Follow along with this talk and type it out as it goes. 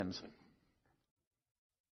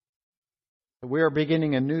We are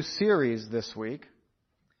beginning a new series this week,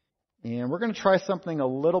 and we're going to try something a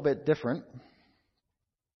little bit different.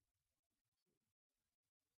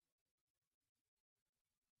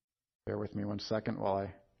 Bear with me one second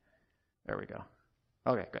there we go.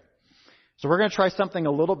 Okay, good. So we're going to try something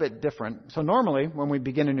a little bit different. So normally, when we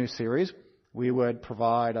begin a new series, we would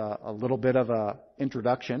provide a little bit of an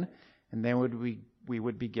introduction, and then we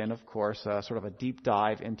would begin, of course, sort of a deep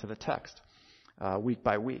dive into the text, week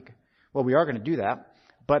by week. Well, we are going to do that,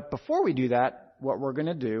 but before we do that, what we're going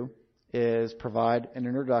to do is provide an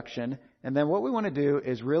introduction, and then what we want to do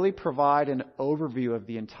is really provide an overview of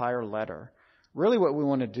the entire letter. Really what we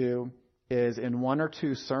want to do is, in one or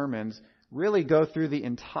two sermons, really go through the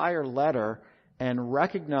entire letter and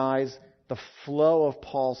recognize the flow of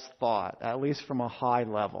Paul's thought, at least from a high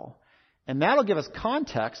level. And that'll give us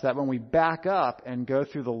context that when we back up and go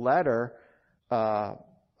through the letter a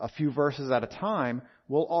few verses at a time,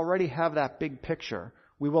 we'll already have that big picture.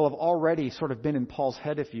 We will have already sort of been in Paul's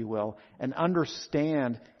head, if you will, and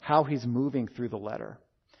understand how he's moving through the letter.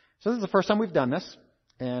 So this is the first time we've done this,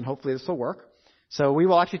 and hopefully this will work. So we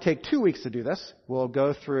will actually take 2 weeks to do this. We'll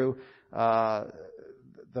go through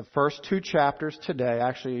the first two chapters today,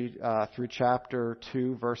 actually through chapter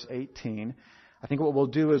 2, verse 18. I think what we'll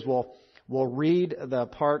do is we'll read the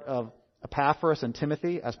part of Epaphras and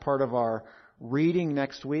Timothy as part of our reading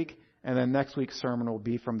next week, and then next week's sermon will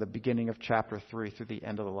be from the beginning of chapter 3 through the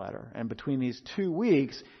end of the letter. And between these 2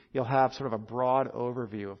 weeks, you'll have sort of a broad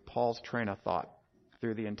overview of Paul's train of thought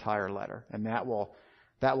through the entire letter, and that will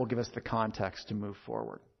give us the context to move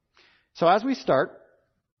forward. So as we start,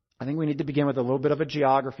 I think we need to begin with a little bit of a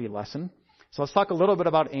geography lesson. So let's talk a little bit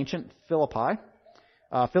about ancient Philippi.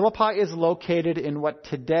 Philippi is located in what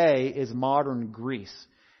today is modern Greece.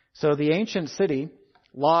 So the ancient city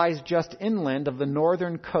lies just inland of the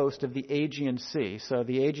northern coast of the Aegean Sea. So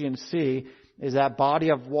the Aegean Sea is that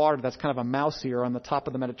body of water that's kind of a mouse ear on the top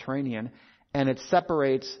of the Mediterranean, and it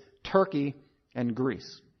separates Turkey and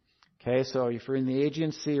Greece. Okay, so if you're in the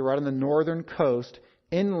Aegean Sea, right on the northern coast,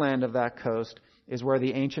 inland of that coast is where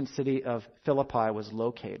the ancient city of Philippi was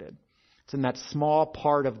located. It's in that small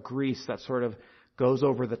part of Greece that sort of goes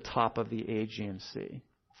over the top of the Aegean Sea.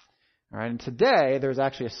 All right, and today there's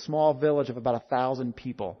actually a small village of about 1,000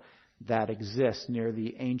 people that exists near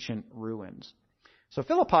the ancient ruins. So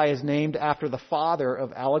Philippi is named after the father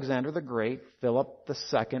of Alexander the Great, Philip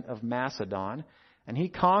II of Macedon, and he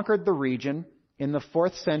conquered the region in the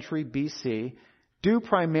 4th century BC, due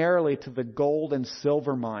primarily to the gold and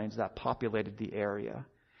silver mines that populated the area.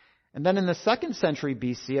 And then in the 2nd century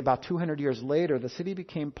BC, about 200 years later, the city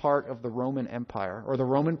became part of the Roman Empire, or the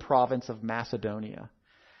Roman province of Macedonia.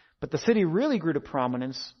 But the city really grew to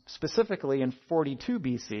prominence specifically in 42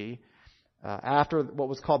 BC, after what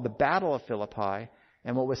was called the Battle of Philippi.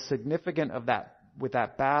 And what was significant with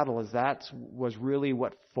that battle is that was really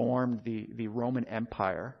what formed the Roman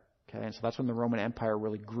Empire. Okay, and so that's when the Roman Empire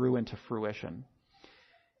really grew into fruition.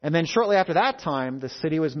 And then shortly after that time, the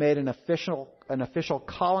city was made an official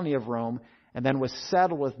colony of Rome, and then was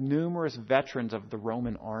settled with numerous veterans of the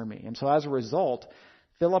Roman army. And so as a result,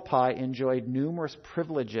 Philippi enjoyed numerous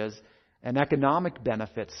privileges and economic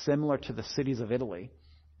benefits similar to the cities of Italy,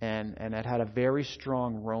 and it had a very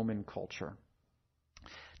strong Roman culture.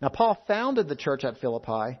 Now, Paul founded the church at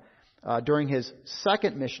Philippi during his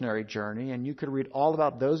second missionary journey, and you could read all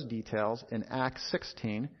about those details in Acts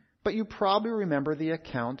 16, but you probably remember the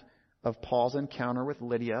account of Paul's encounter with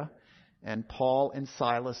Lydia and Paul and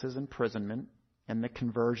Silas's imprisonment and the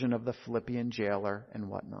conversion of the Philippian jailer and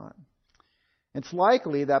whatnot. It's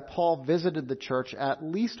likely that Paul visited the church at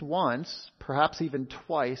least once, perhaps even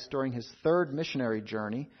twice, during his third missionary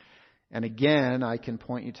journey. And again, I can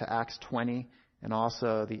point you to Acts 20 and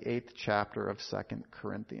also the 8th chapter of 2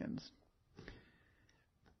 Corinthians.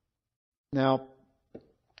 Now,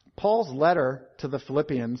 Paul's letter to the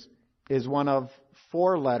Philippians is one of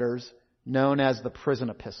 4 letters known as the prison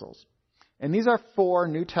epistles. And these are 4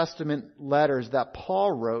 New Testament letters that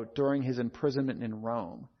Paul wrote during his imprisonment in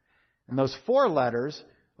Rome. And those 4 letters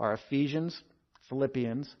are Ephesians,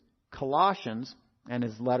 Philippians, Colossians, and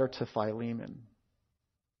his letter to Philemon.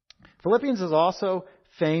 Philippians is also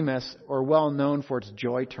famous or well known for its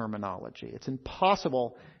joy terminology. It's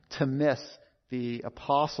impossible to miss the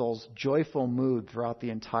apostles' joyful mood throughout the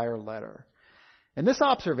entire letter. And this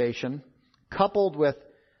observation, coupled with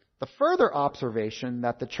the further observation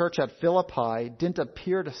that the church at Philippi didn't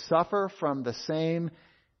appear to suffer from the same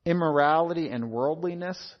immorality and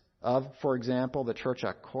worldliness of, for example, the church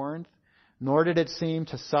at Corinth, nor did it seem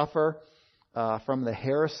to suffer from the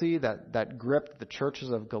heresy that gripped the churches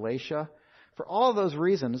of Galatia, For all of those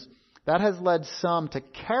reasons, that has led some to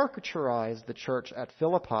caricaturize the church at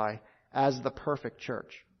Philippi as the perfect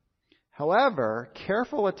church. However,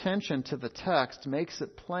 careful attention to the text makes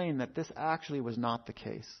it plain that this actually was not the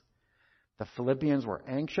case. The Philippians were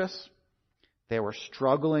anxious, they were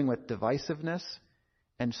struggling with divisiveness,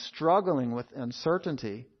 and struggling with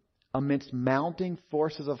uncertainty amidst mounting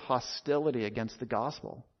forces of hostility against the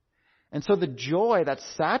gospel. And so the joy that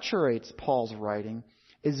saturates Paul's writing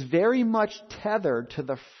is very much tethered to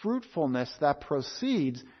the fruitfulness that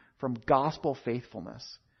proceeds from gospel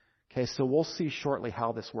faithfulness. Okay, so we'll see shortly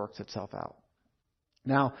how this works itself out.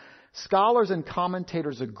 Now, scholars and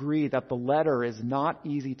commentators agree that the letter is not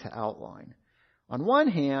easy to outline. On one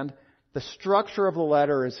hand, the structure of the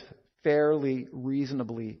letter is fairly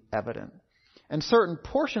reasonably evident. And certain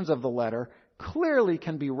portions of the letter clearly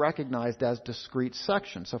can be recognized as discrete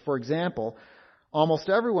sections. So, for example, almost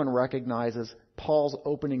everyone recognizes Paul's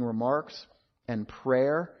opening remarks and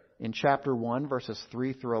prayer in chapter 1, verses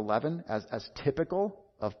 3 through 11 as typical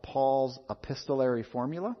of Paul's epistolary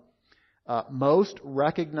formula. Most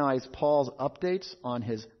recognize Paul's updates on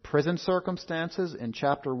his prison circumstances in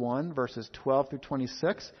chapter 1, verses 12 through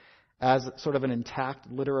 26 as sort of an intact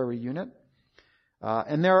literary unit.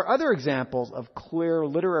 And there are other examples of clear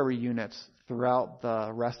literary units throughout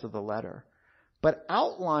the rest of the letter. But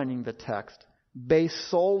outlining the text based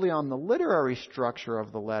solely on the literary structure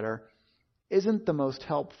of the letter isn't the most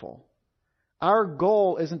helpful. Our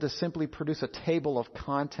goal isn't to simply produce a table of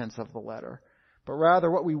contents of the letter, but rather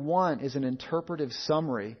what we want is an interpretive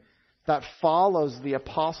summary that follows the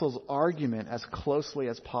apostle's argument as closely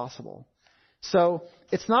as possible. So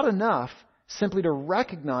it's not enough simply to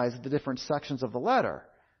recognize the different sections of the letter.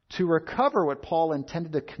 To recover what Paul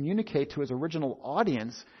intended to communicate to his original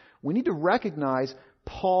audience, we need to recognize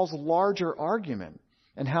Paul's larger argument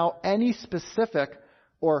and how any specific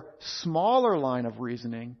or smaller line of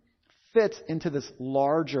reasoning fits into this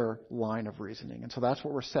larger line of reasoning. And so that's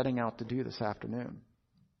what we're setting out to do this afternoon.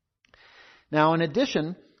 Now, in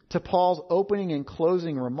addition to Paul's opening and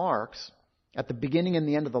closing remarks at the beginning and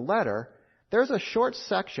the end of the letter, there's a short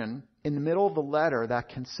section in the middle of the letter that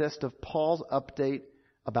consists of Paul's update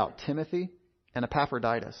about Timothy and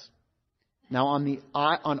Epaphroditus. Now,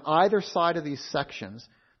 on either side of these sections,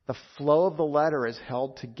 the flow of the letter is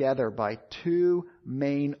held together by two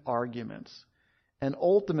main arguments. And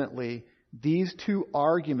ultimately, these two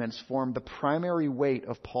arguments form the primary weight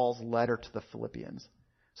of Paul's letter to the Philippians.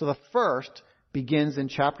 So the first begins in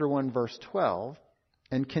chapter 1, verse 12,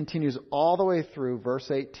 and continues all the way through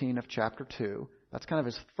verse 18 of chapter 2. That's kind of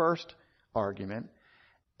his first argument.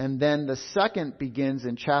 And then the second begins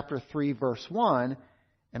in chapter 3, verse 1,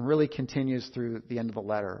 and really continues through the end of the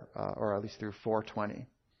letter, or at least through 4:20.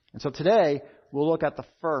 And so today, we'll look at the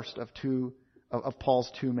first of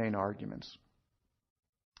Paul's two main arguments.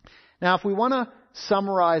 Now, if we want to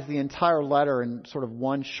summarize the entire letter in sort of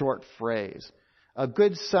one short phrase, a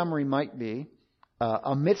good summary might be,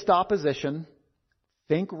 amidst opposition,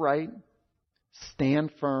 think right,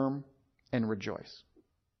 stand firm, and rejoice.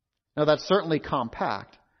 Now, that's certainly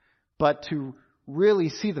compact, but to really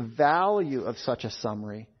see the value of such a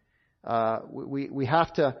summary, we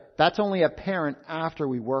have to, that's only apparent after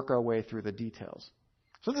we work our way through the details.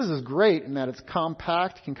 So this is great in that it's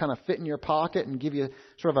compact, can kind of fit in your pocket and give you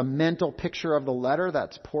sort of a mental picture of the letter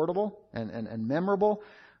that's portable and memorable,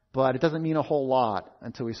 but it doesn't mean a whole lot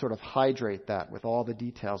until we sort of hydrate that with all the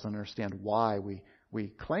details and understand why we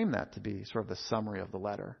claim that to be sort of the summary of the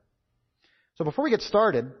letter. So before we get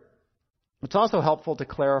started, it's also helpful to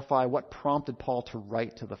clarify what prompted Paul to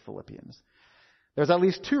write to the Philippians. There's at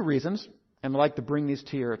least two reasons, and I'd like to bring these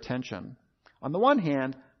to your attention. On the one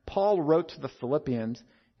hand, Paul wrote to the Philippians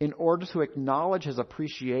in order to acknowledge his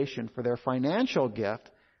appreciation for their financial gift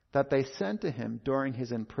that they sent to him during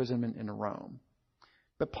his imprisonment in Rome.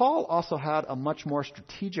 But Paul also had a much more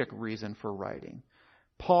strategic reason for writing.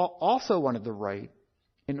 Paul also wanted to write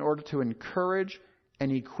in order to encourage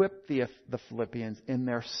and equip the Philippians in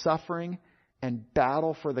their suffering and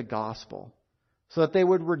battle for the gospel, so that they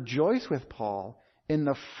would rejoice with Paul in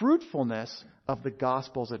the fruitfulness of the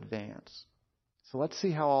gospel's advance. So let's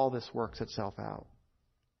see how all this works itself out.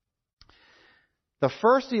 The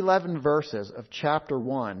first 11 verses of chapter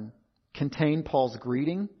 1 contain Paul's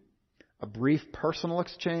greeting, a brief personal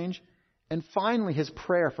exchange, and finally his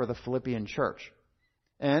prayer for the Philippian church.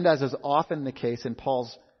 And as is often the case in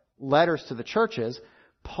Paul's letters to the churches,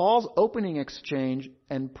 Paul's opening exchange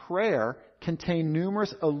and prayer contain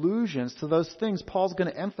numerous allusions to those things Paul's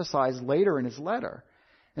going to emphasize later in his letter.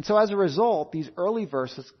 And so as a result, these early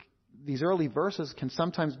verses can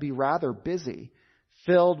sometimes be rather busy,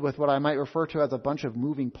 filled with what I might refer to as a bunch of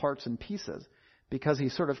moving parts and pieces, because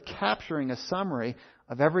he's sort of capturing a summary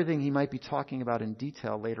of everything he might be talking about in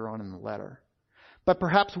detail later on in the letter. But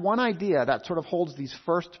perhaps one idea that sort of holds these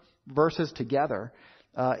first verses together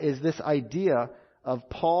is this idea of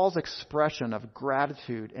Paul's expression of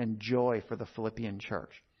gratitude and joy for the Philippian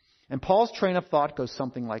church. And Paul's train of thought goes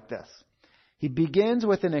something like this. He begins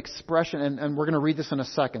with an expression, and we're going to read this in a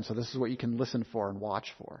second, so this is what you can listen for and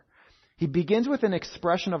watch for. He begins with an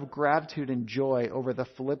expression of gratitude and joy over the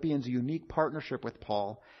Philippians' unique partnership with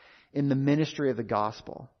Paul in the ministry of the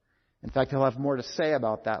gospel. In fact, he'll have more to say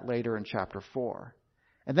about that later in chapter 4.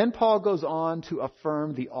 And then Paul goes on to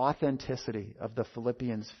affirm the authenticity of the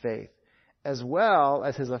Philippians' faith, as well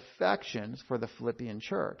as his affections for the Philippian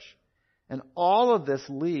church. And all of this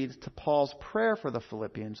leads to Paul's prayer for the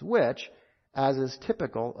Philippians, which, as is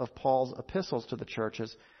typical of Paul's epistles to the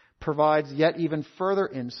churches, provides yet even further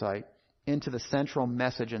insight into the central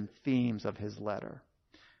message and themes of his letter.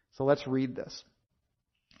 So let's read this.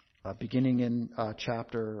 Beginning in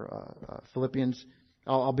Philippians,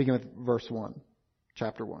 I'll begin with verse 1,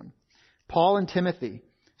 chapter 1. Paul and Timothy,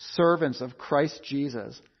 servants of Christ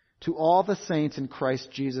Jesus, to all the saints in Christ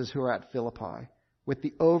Jesus who are at Philippi, with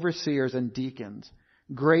the overseers and deacons,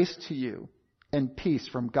 grace to you and peace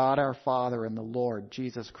from God our Father and the Lord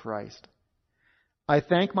Jesus Christ. I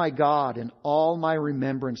thank my God in all my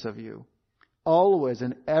remembrance of you, always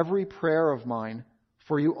in every prayer of mine,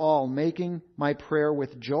 for you all, making my prayer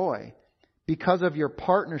with joy, because of your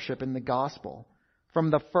partnership in the gospel,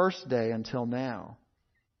 from the first day until now.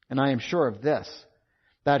 And I am sure of this,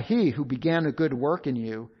 that he who began a good work in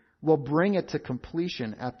you will bring it to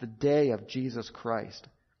completion at the day of Jesus Christ.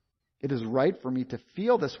 It is right for me to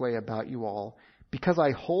feel this way about you all, because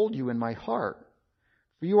I hold you in my heart.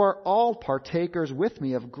 For you are all partakers with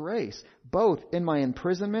me of grace, both in my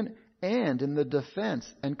imprisonment and in the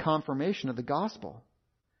defense and confirmation of the gospel.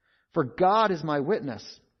 For God is my witness,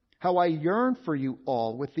 how I yearn for you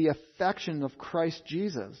all with the affection of Christ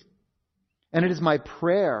Jesus. And it is my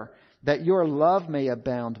prayer that your love may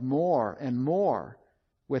abound more and more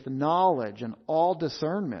with knowledge and all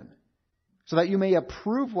discernment, so that you may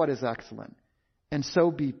approve what is excellent, and so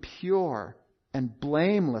be pure and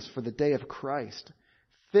blameless for the day of Christ,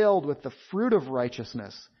 filled with the fruit of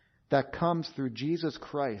righteousness that comes through Jesus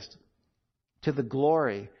Christ, to the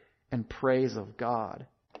glory and praise of God.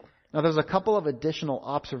 Now, there's a couple of additional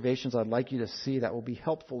observations I'd like you to see that will be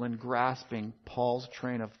helpful in grasping Paul's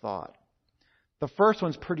train of thought. The first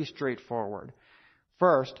one's pretty straightforward.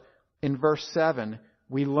 First, in verse 7,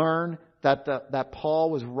 we learn that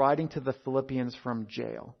Paul was writing to the Philippians from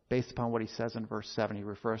jail. Based upon what he says in verse 7, he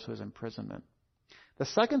refers to his imprisonment. The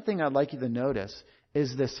second thing I'd like you to notice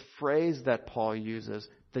is this phrase that Paul uses,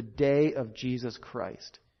 the day of Jesus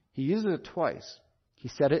Christ. He uses it twice. He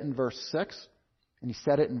said it in verse 6, and he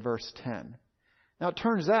said it in verse 10. Now, it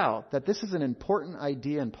turns out that this is an important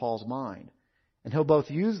idea in Paul's mind, and he'll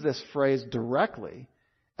both use this phrase directly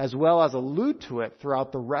as well as allude to it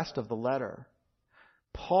throughout the rest of the letter.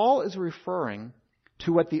 Paul is referring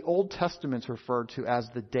to what the Old Testament's referred to as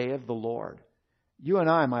the day of the Lord. You and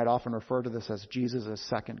I might often refer to this as Jesus'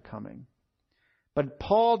 second coming. But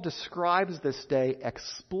Paul describes this day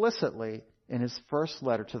explicitly in his first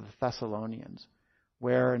letter to the Thessalonians,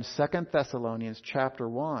 where in 2 Thessalonians chapter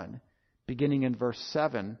 1, beginning in verse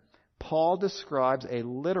 7, Paul describes a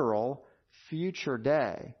literal future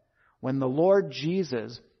day when the Lord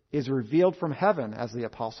Jesus is revealed from heaven, as the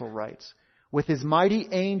apostle writes, with his mighty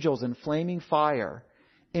angels in flaming fire,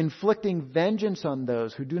 inflicting vengeance on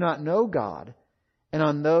those who do not know God and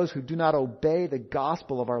on those who do not obey the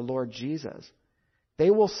gospel of our Lord Jesus. They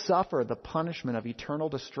will suffer the punishment of eternal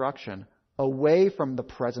destruction away from the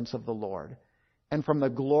presence of the Lord and from the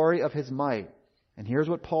glory of his might. And here's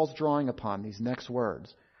what Paul's drawing upon, these next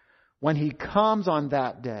words. When he comes on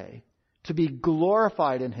that day to be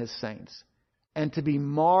glorified in his saints and to be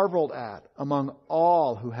marveled at among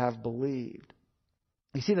all who have believed.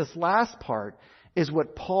 You see, this last part is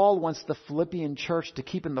what Paul wants the Philippian church to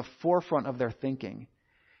keep in the forefront of their thinking.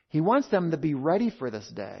 He wants them to be ready for this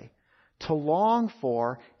day, to long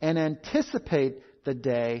for and anticipate the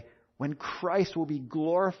day when Christ will be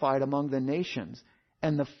glorified among the nations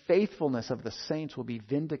and the faithfulness of the saints will be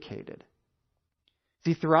vindicated.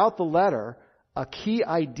 See, throughout the letter, a key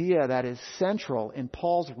idea that is central in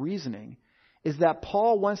Paul's reasoning is that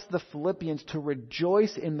Paul wants the Philippians to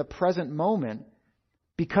rejoice in the present moment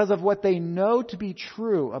because of what they know to be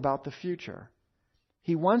true about the future.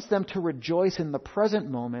 He wants them to rejoice in the present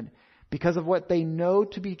moment because of what they know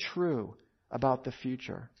to be true about the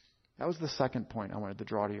future. That was the second point I wanted to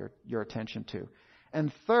draw to your attention to.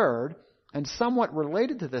 And third, And somewhat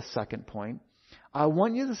related to this second point, I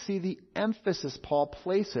want you to see the emphasis Paul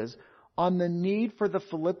places on the need for the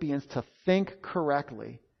Philippians to think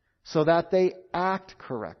correctly so that they act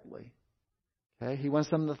correctly. Okay? He wants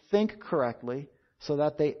them to think correctly so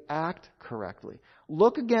that they act correctly.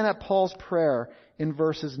 Look again at Paul's prayer in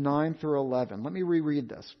verses 9 through 11. Let me reread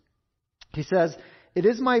this. He says, "It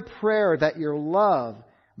is my prayer that your love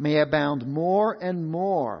may abound more and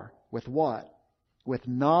more with" what? "With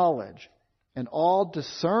knowledge and all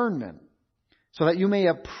discernment, so that you may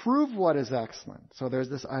approve what is excellent." So there's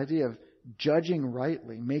this idea of judging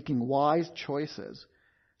rightly, making wise choices,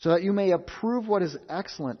 so that you may approve what is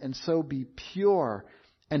excellent and so be pure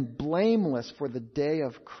and blameless for the day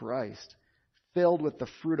of Christ, filled with the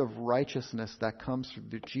fruit of righteousness that comes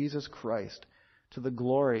through Jesus Christ to the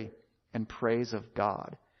glory and praise of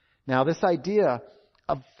God. Now, this idea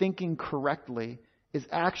of thinking correctly is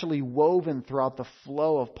actually woven throughout the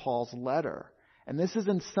flow of Paul's letter. And this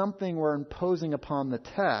isn't something we're imposing upon the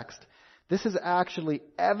text. This is actually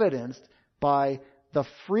evidenced by the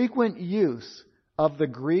frequent use of the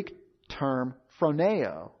Greek term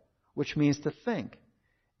phroneo, which means to think,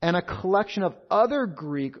 and a collection of other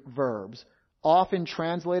Greek verbs, often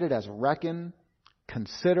translated as reckon,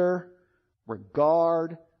 consider,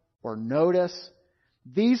 regard, or notice.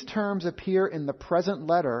 These terms appear in the present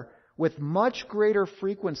letter with much greater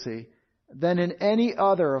frequency than in any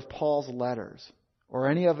other of Paul's letters or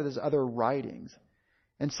any of his other writings.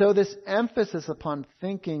 And so this emphasis upon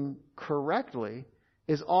thinking correctly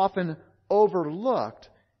is often overlooked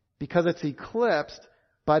because it's eclipsed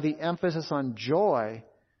by the emphasis on joy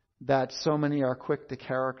that so many are quick to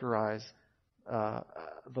characterize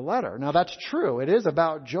the letter. Now that's true. It is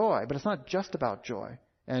about joy, but it's not just about joy.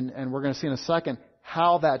 And we're going to see in a second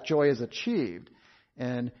how that joy is achieved.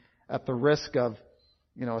 And at the risk of,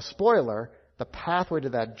 a spoiler, the pathway to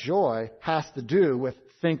that joy has to do with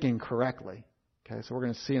thinking correctly. Okay, so we're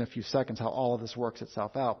going to see in a few seconds how all of this works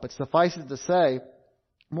itself out. But suffice it to say,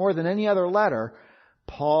 more than any other letter,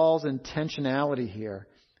 Paul's intentionality here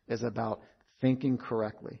is about thinking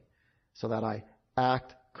correctly so that I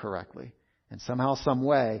act correctly. And somehow, some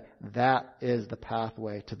way, that is the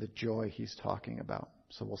pathway to the joy he's talking about.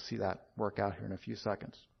 So we'll see that work out here in a few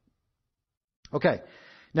seconds. Okay,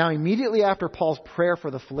 now immediately after Paul's prayer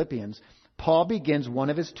for the Philippians, Paul begins one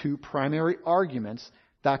of his two primary arguments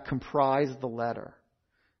that comprise the letter.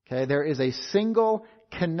 Okay, there is a single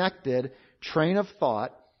connected train of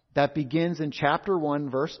thought that begins in chapter 1,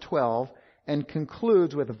 verse 12, and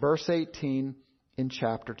concludes with verse 18 in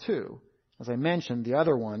chapter 2. As I mentioned, the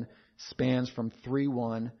other one spans from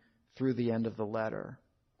 3:1 through the end of the letter.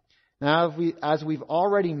 Now, as we've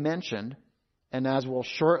already mentioned, and as we'll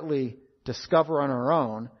shortly discover on our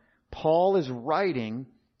own, Paul is writing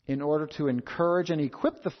in order to encourage and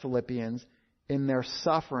equip the Philippians in their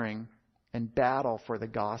suffering and battle for the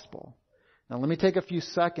gospel. Now, let me take a few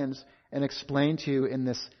seconds and explain to you in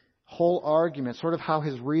this whole argument sort of how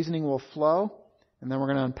his reasoning will flow, and then we're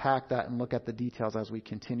going to unpack that and look at the details as we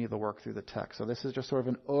continue the work through the text. So this is just sort of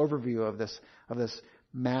an overview of this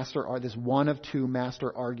one of two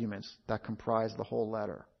master arguments that comprise the whole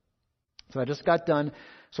letter. So I just got done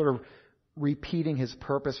sort of repeating his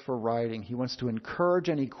purpose for writing. He wants to encourage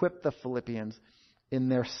and equip the Philippians in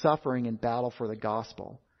their suffering and battle for the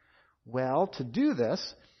gospel. Well, to do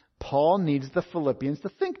this, Paul needs the Philippians to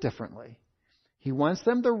think differently. He wants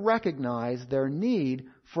them to recognize their need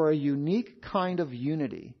for a unique kind of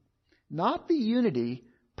unity. Not the unity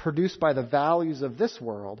produced by the values of this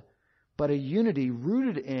world, but a unity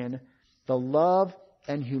rooted in the love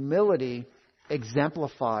and humility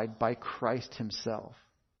exemplified by Christ himself.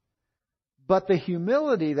 But the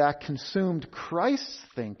humility that consumed Christ's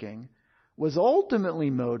thinking was ultimately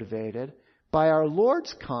motivated by our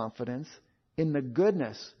Lord's confidence in the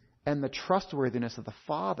goodness and the trustworthiness of the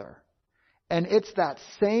Father. And it's that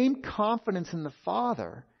same confidence in the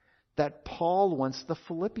Father that Paul wants the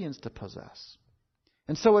Philippians to possess.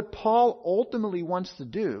 And so what Paul ultimately wants to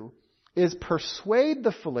do is persuade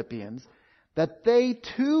the Philippians that they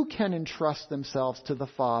too can entrust themselves to the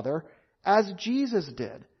Father as Jesus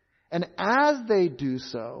did. And as they do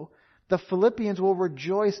so, the Philippians will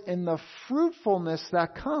rejoice in the fruitfulness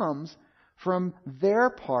that comes from their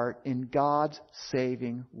part in God's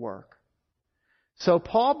saving work. So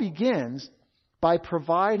Paul begins by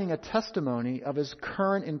providing a testimony of his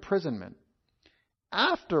current imprisonment,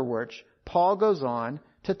 after which Paul goes on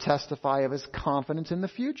to testify of his confidence in the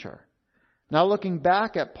future. Now, looking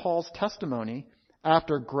back at Paul's testimony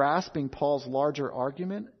after grasping Paul's larger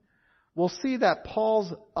argument, we'll see that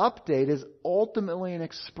Paul's update is ultimately an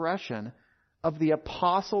expression of the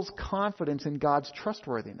apostles' confidence in God's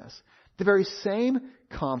trustworthiness. The very same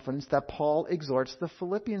confidence that Paul exhorts the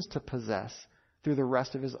Philippians to possess through the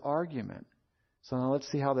rest of his argument. So now let's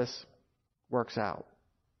see how this works out.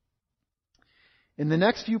 In the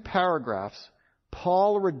next few paragraphs,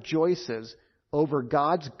 Paul rejoices over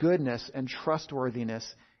God's goodness and trustworthiness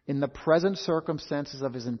in the present circumstances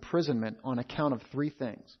of his imprisonment on account of three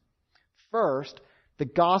things. First, the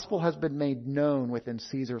gospel has been made known within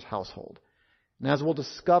Caesar's household. And as we'll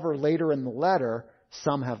discover later in the letter,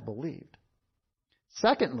 some have believed.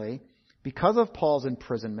 Secondly, because of Paul's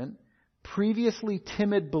imprisonment, previously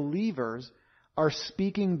timid believers are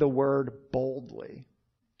speaking the word boldly.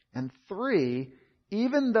 And three,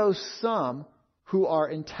 even though some who are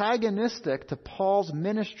antagonistic to Paul's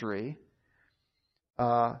ministry,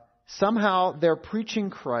 somehow they're preaching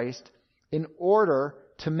Christ in order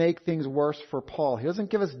to make things worse for Paul. He doesn't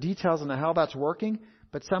give us details on how that's working,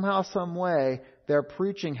 but somehow, some way, their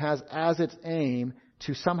preaching has as its aim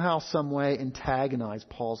to somehow, some way antagonize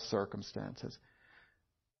Paul's circumstances.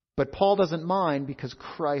 But Paul doesn't mind because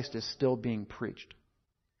Christ is still being preached.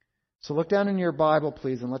 So look down in your Bible,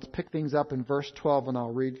 please, and let's pick things up in verse 12, and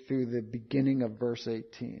I'll read through the beginning of verse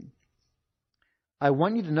 18. I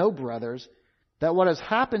want you to know, brothers, that what has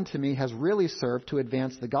happened to me has really served to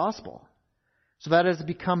advance the gospel, so that it has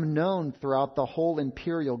become known throughout the whole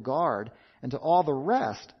imperial guard and to all the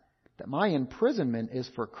rest that my imprisonment is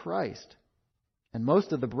for Christ. And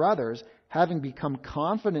most of the brothers, having become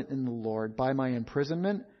confident in the Lord by my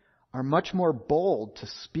imprisonment, are much more bold to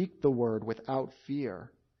speak the word without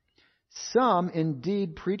fear. Some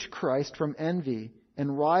indeed preach Christ from envy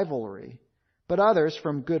and rivalry, but others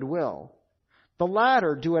from goodwill. The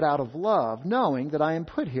latter do it out of love, knowing that I am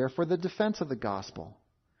put here for the defense of the gospel.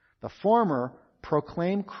 The former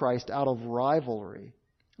proclaim Christ out of rivalry,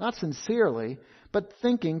 not sincerely, but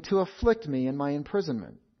thinking to afflict me in my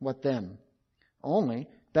imprisonment. What then? Only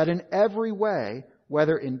that in every way,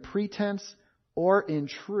 whether in pretense or in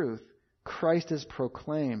truth, Christ is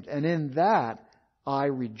proclaimed, and in that I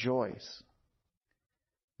rejoice.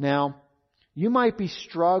 Now, you might be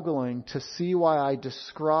struggling to see why I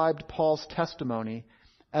described Paul's testimony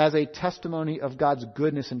as a testimony of God's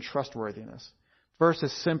goodness and trustworthiness,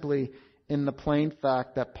 versus simply in the plain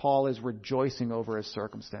fact that Paul is rejoicing over his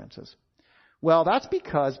circumstances. Well, that's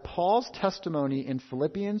because Paul's testimony in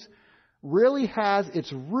Philippians really has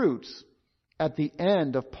its roots at the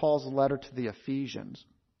end of Paul's letter to the Ephesians.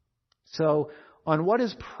 So, on what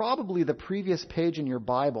is probably the previous page in your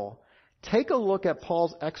Bible, take a look at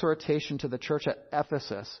Paul's exhortation to the church at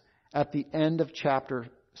Ephesus at the end of chapter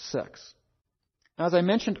 6. As I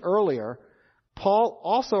mentioned earlier, Paul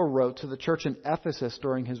also wrote to the church in Ephesus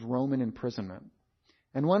during his Roman imprisonment.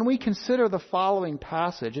 And when we consider the following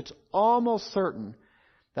passage, it's almost certain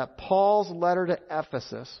that Paul's letter to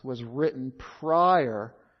Ephesus was written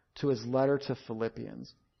prior to his letter to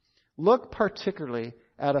Philippians. Look particularly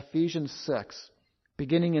at Ephesians 6,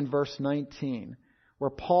 beginning in verse 19, where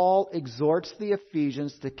Paul exhorts the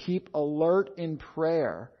Ephesians to keep alert in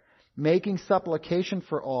prayer, making supplication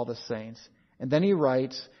for all the saints. And then he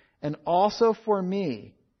writes, and also for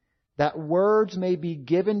me, that words may be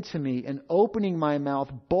given to me in opening my mouth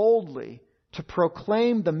boldly to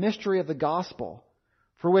proclaim the mystery of the gospel,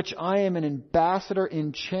 for which I am an ambassador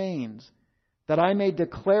in chains, that I may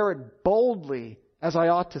declare it boldly as I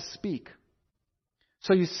ought to speak.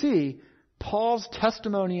 So you see, Paul's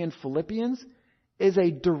testimony in Philippians is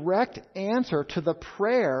a direct answer to the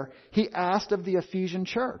prayer he asked of the Ephesian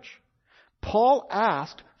church. Paul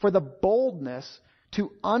asked for the boldness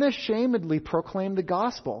to unashamedly proclaim the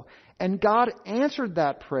gospel, and God answered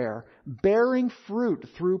that prayer, bearing fruit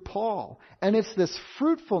through Paul. And it's this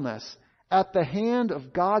fruitfulness at the hand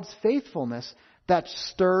of God's faithfulness that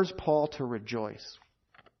stirs Paul to rejoice.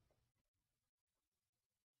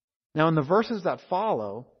 Now, in the verses that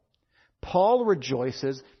follow, Paul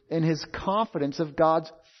rejoices in his confidence of God's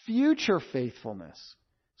future faithfulness.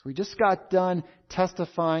 So we just got done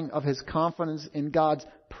testifying of his confidence in God's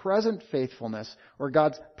present faithfulness or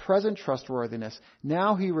God's present trustworthiness.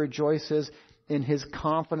 Now he rejoices in his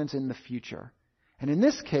confidence in the future. And in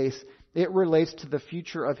this case, it relates to the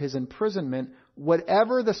future of his imprisonment,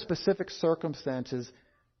 whatever specific circumstances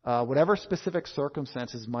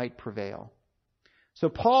might prevail. So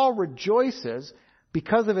Paul rejoices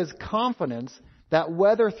because of his confidence that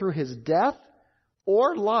whether through his death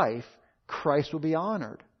or life, Christ will be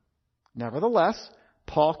honored. Nevertheless,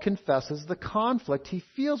 Paul confesses the conflict he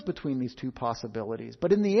feels between these two possibilities.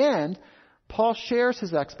 But in the end, Paul shares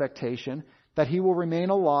his expectation that he will remain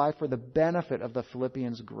alive for the benefit of the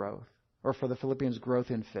Philippians' growth, or for the Philippians'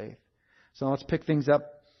 growth in faith. So let's pick things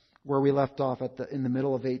up where we left off in the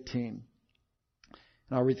middle of 18.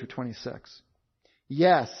 And I'll read through 26.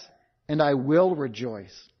 Yes, and I will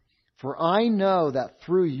rejoice, for I know that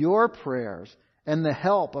through your prayers and the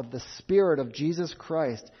help of the Spirit of Jesus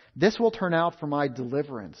Christ, this will turn out for my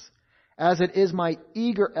deliverance, as it is my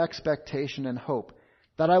eager expectation and hope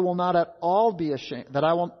that I will not at all be ashamed, that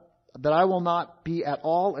I will not be at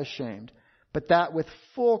all ashamed, but that with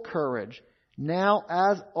full courage, now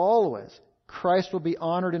as always, Christ will be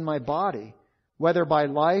honored in my body, whether by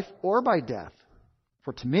life or by death.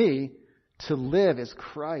 For to me, to live is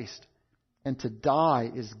Christ, and to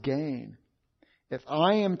die is gain. If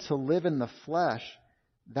I am to live in the flesh,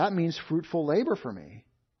 that means fruitful labor for me.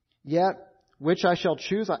 Yet, which I shall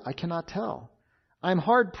choose, I cannot tell. I am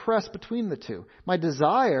hard pressed between the two. My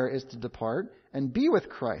desire is to depart and be with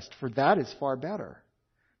Christ, for that is far better.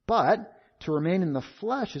 But to remain in the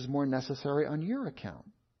flesh is more necessary on your account.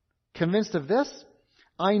 Convinced of this,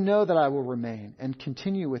 I know that I will remain and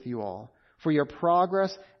continue with you all for your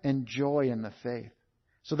progress and joy in the faith,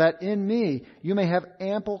 so that in me you may have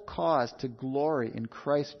ample cause to glory in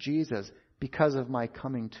Christ Jesus because of my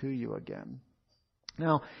coming to you again.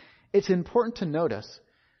 Now, it's important to notice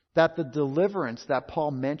that the deliverance that Paul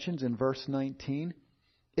mentions in verse 19,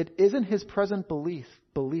 it isn't his present belief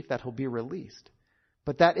that he'll be released,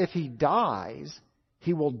 but that if he dies,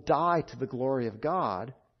 he will die to the glory of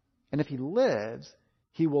God, and if he lives,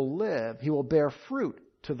 he will bear fruit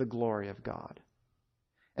to the glory of God.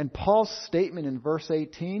 And Paul's statement in verse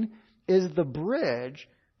 18 is the bridge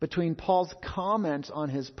between Paul's comments on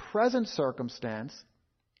his present circumstance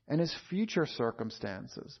and his future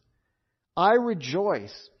circumstances. I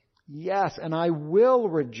rejoice, yes, and I will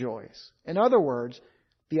rejoice. In other words,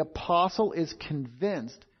 the apostle is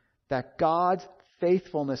convinced that God's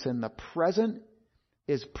faithfulness in the present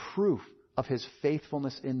is proof of his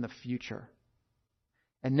faithfulness in the future.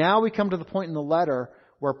 And now we come to the point in the letter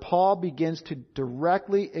where Paul begins to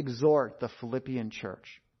directly exhort the Philippian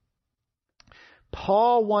church.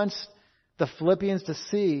 Paul wants the Philippians to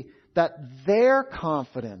see that their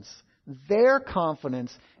confidence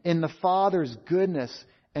in the Father's goodness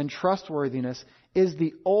and trustworthiness is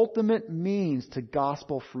the ultimate means to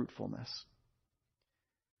gospel fruitfulness.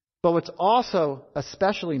 But what's also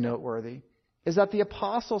especially noteworthy is that the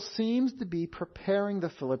apostle seems to be preparing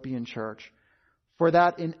the Philippian church for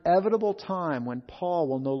that inevitable time when Paul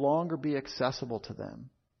will no longer be accessible to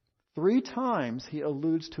them. 3 times he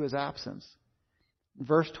alludes to his absence. In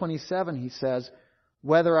verse 27 he says,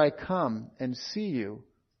 whether I come and see you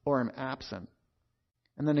or am absent.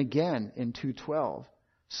 And then again in 2:12,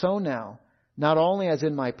 so now, not only as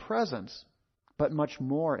in my presence, but much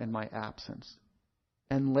more in my absence.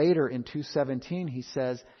 And later in 2:17 he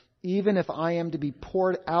says, even if I am to be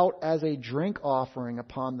poured out as a drink offering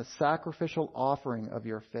upon the sacrificial offering of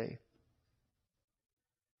your faith.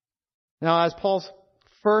 Now, as Paul's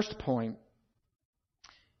first point,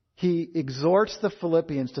 he exhorts the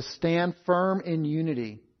Philippians to stand firm in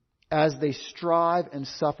unity as they strive and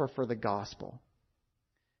suffer for the gospel.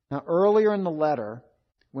 Now, earlier in the letter,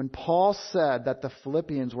 when Paul said that the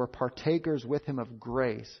Philippians were partakers with him of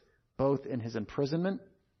grace, both in his imprisonment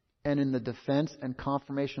and in the defense and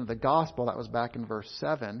confirmation of the gospel, that was back in verse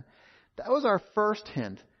 7, that was our first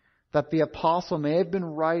hint that the apostle may have been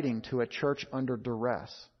writing to a church under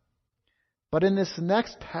duress. But in this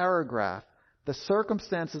next paragraph, the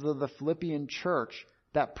circumstances of the Philippian church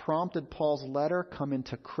that prompted Paul's letter come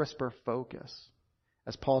into crisper focus,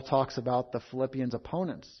 as Paul talks about the Philippians'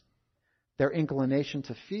 opponents, their inclination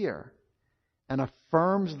to fear, and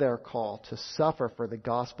affirms their call to suffer for the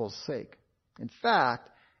gospel's sake. In fact,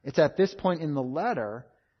 it's at this point in the letter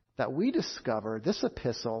that we discover this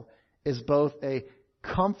epistle is both a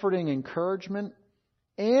comforting encouragement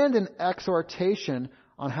and an exhortation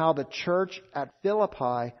on how the church at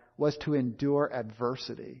Philippi was to endure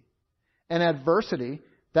adversity. An adversity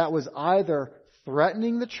that was either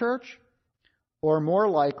threatening the church or more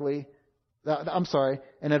likely,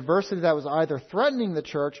 an adversity that was either threatening the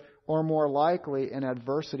church or more likely an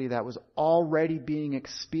adversity that was already being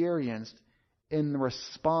experienced in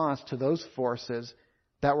response to those forces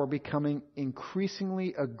that were becoming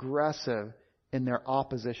increasingly aggressive in their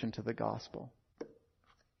opposition to the gospel.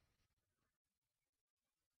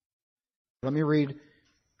 Let me read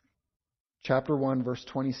chapter 1, verse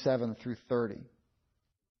 27 through 30.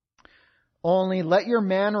 Only let your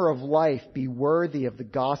manner of life be worthy of the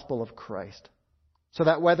gospel of Christ, so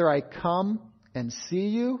that whether I come and see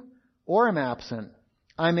you or am absent,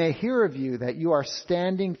 I may hear of you that you are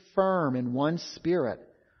standing firm in one spirit,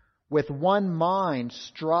 with one mind,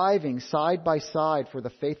 striving side by side for the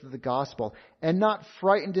faith of the gospel, and not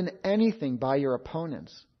frightened in anything by your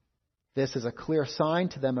opponents. This is a clear sign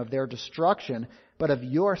to them of their destruction, but of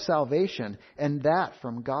your salvation, and that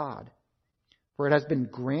from God. For it has been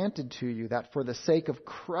granted to you that for the sake of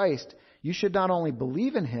Christ you should not only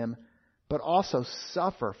believe in him, but also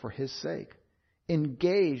suffer for his sake,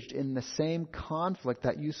 engaged in the same conflict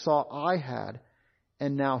that you saw I had,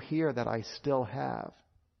 and now hear that I still have.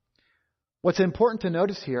 What's important to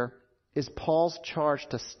notice here is Paul's charge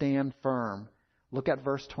to stand firm. Look at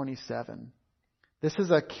verse 27. This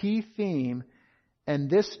is a key theme, and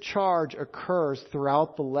this charge occurs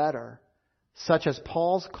throughout the letter, such as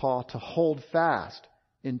Paul's call to hold fast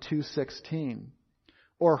in 2:16,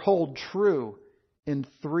 or hold true in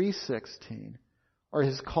 3:16, or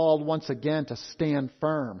his call once again to stand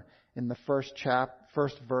firm in the first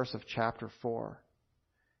verse of chapter 4.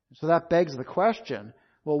 So that begs the question,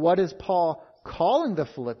 well, what is Paul calling the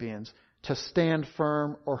Philippians to stand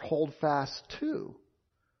firm or hold fast to?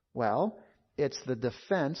 Well, it's the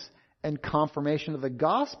defense and confirmation of the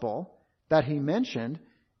gospel that he mentioned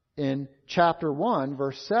in chapter 1,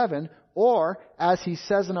 verse 7, or, as he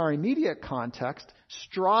says in our immediate context,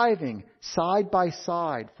 striving side by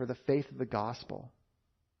side for the faith of the gospel.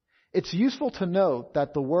 It's useful to note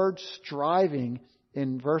that the word striving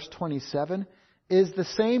in verse 27 is the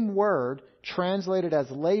same word translated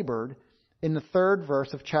as labored in the 3rd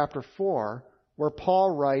verse of chapter 4, where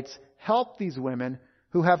Paul writes, "Help these women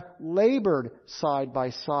who have labored side by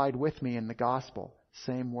side with me in the gospel."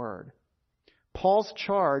 Same word. Paul's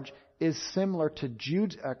charge is similar to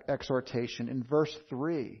Jude's exhortation in verse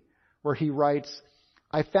 3, where he writes,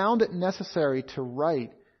 "I found it necessary to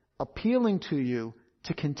write, appealing to you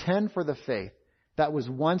to contend for the faith that was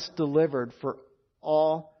once for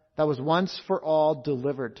all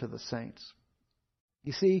delivered to the saints."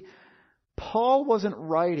 You see, Paul wasn't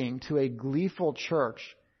writing to a gleeful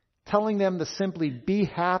church, telling them to simply be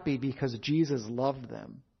happy because Jesus loved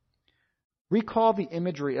them. Recall the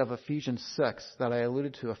imagery of Ephesians 6 that I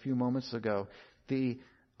alluded to a few moments ago, the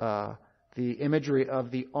imagery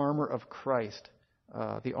of the armor of Christ,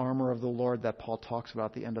 the armor of the Lord that Paul talks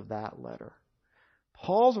about at the end of that letter.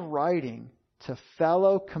 Paul's writing to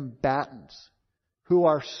fellow combatants who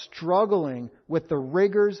are struggling with the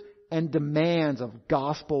rigors and demands of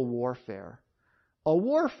gospel warfare. A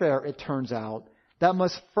warfare, it turns out, that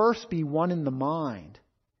must first be won in the mind.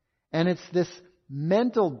 And it's this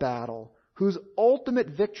mental battle whose ultimate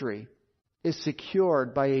victory is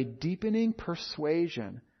secured by a deepening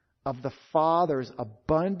persuasion of the Father's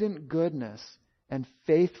abundant goodness and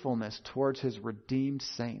faithfulness towards his redeemed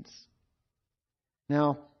saints.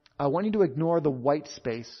 Now, I want you to ignore the white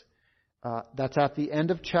space that's at the end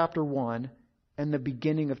of chapter 1 and the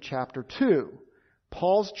beginning of chapter 2.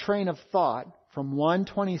 Paul's train of thought from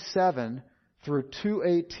 1:27 through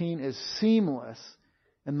 2:18 is seamless,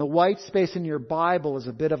 and the white space in your Bible is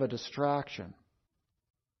a bit of a distraction.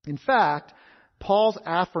 In fact, Paul's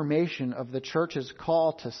affirmation of the church's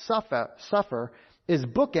call to suffer is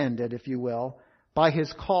bookended, if you will, by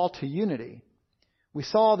his call to unity. We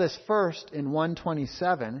saw this first in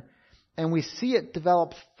 1:27, and we see it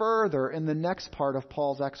develop further in the next part of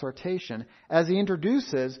Paul's exhortation as he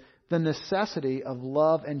introduces the necessity of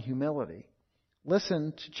love and humility.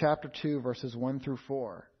 Listen to chapter 2, verses 1 through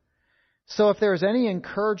 4. "So if there is any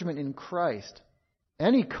encouragement in Christ,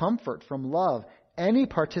 any comfort from love, any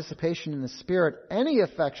participation in the Spirit, any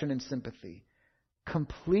affection and sympathy,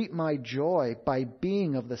 complete my joy by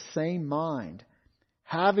being of the same mind,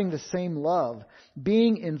 having the same love,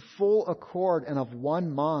 being in full accord and of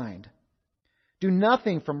one mind. Do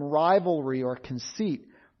nothing from rivalry or conceit,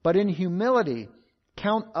 but in humility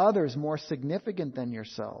count others more significant than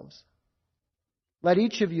yourselves. Let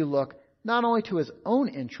each of you look not only to his own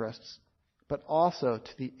interests, but also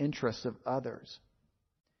to the interests of others."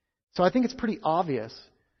 So I think it's pretty obvious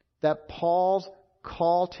that Paul's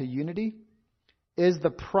call to unity is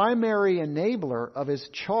the primary enabler of his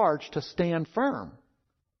charge to stand firm.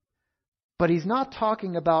 But he's not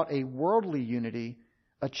talking about a worldly unity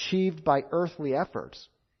achieved by earthly efforts.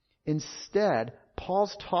 Instead,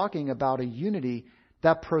 Paul's talking about a unity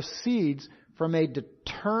that proceeds from a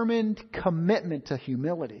determined commitment to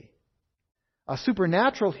humility, a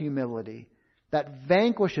supernatural humility that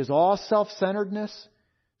vanquishes all self-centeredness,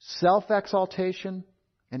 self-exaltation,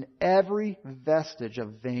 and every vestige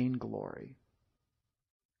of vainglory.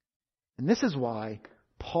 And this is why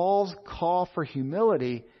Paul's call for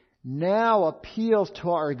humility now appeals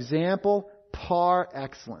to our example par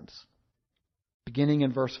excellence. Beginning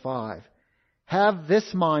in verse 5. "Have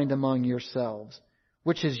this mind among yourselves,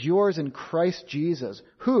 which is yours in Christ Jesus,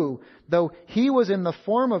 who, though he was in the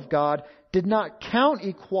form of God, did not count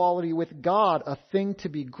equality with God a thing to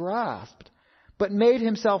be grasped, but made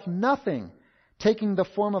himself nothing, taking the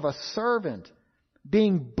form of a servant,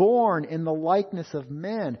 being born in the likeness of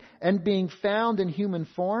men, and being found in human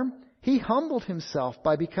form, he humbled himself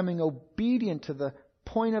by becoming obedient to the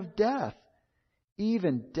point of death,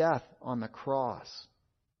 even death on the cross.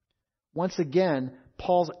 Once again,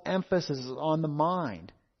 Paul's emphasis is on the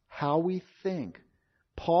mind, how we think.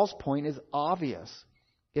 Paul's point is obvious.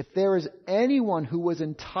 If there is anyone who was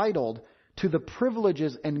entitled to the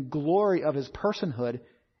privileges and glory of his personhood,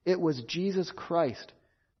 it was Jesus Christ,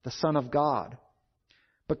 the Son of God.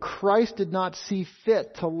 But Christ did not see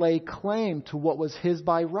fit to lay claim to what was his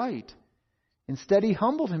by right. Instead, he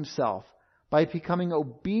humbled himself by becoming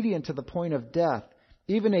obedient to the point of death,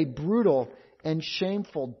 even a brutal and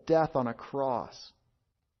shameful death on a cross.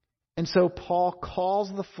 And so Paul calls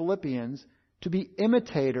the Philippians to be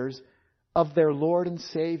imitators of their Lord and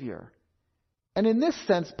Savior. And in this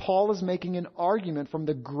sense, Paul is making an argument from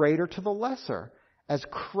the greater to the lesser. As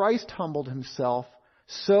Christ humbled himself,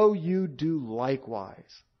 so you do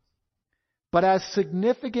likewise. But as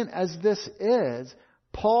significant as this is,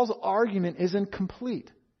 Paul's argument isn't complete.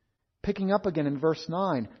 Picking up again in verse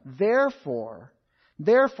 9, Therefore,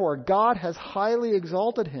 God has highly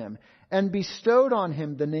exalted him and bestowed on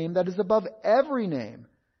him the name that is above every name,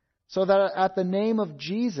 so that at the name of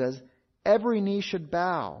Jesus every knee should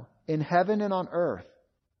bow, in heaven and on earth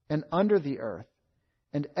and under the earth,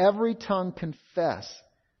 and every tongue confess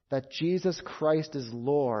that Jesus Christ is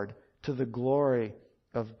Lord, to the glory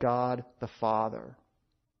of God the Father.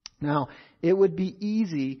 Now, it would be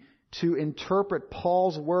easy to interpret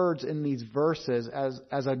Paul's words in these verses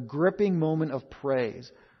as a gripping moment of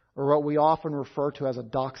praise, or what we often refer to as a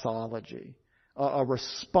doxology, a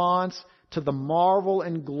response to the marvel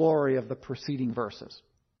and glory of the preceding verses.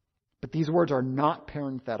 But these words are not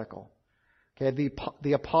parenthetical. Okay,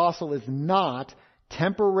 the apostle is not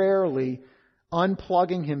temporarily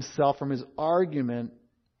unplugging himself from his argument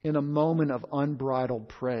in a moment of unbridled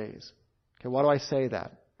praise. Okay, why do I say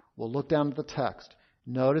that? We'll look down at the text.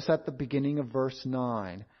 Notice at the beginning of verse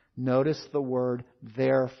 9, notice the word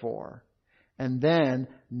therefore. And then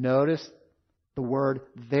notice the word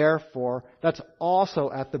therefore. That's also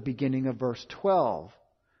at the beginning of verse 12.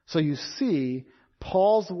 So you see,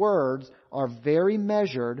 Paul's words are very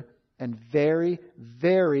measured and very,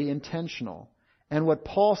 very intentional. And what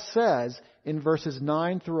Paul says in verses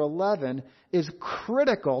 9 through 11 is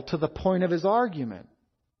critical to the point of his argument.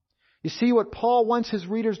 You see, what Paul wants his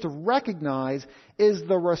readers to recognize is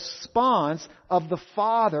the response of the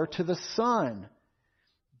Father to the Son.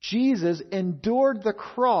 Jesus endured the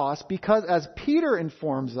cross because, as Peter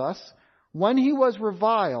informs us, when he was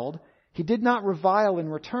reviled, he did not revile in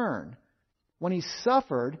return. When he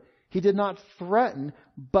suffered, he did not threaten,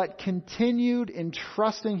 but continued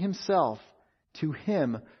entrusting himself to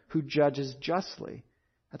him who judges justly.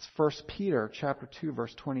 That's 1 Peter chapter 2,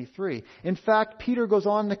 verse 23. In fact, Peter goes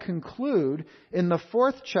on to conclude in the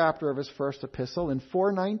 4th chapter of his first epistle, in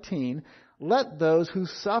 4:19, let those who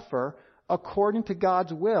suffer according to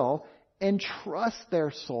God's will entrust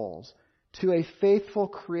their souls to a faithful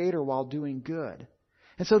Creator while doing good.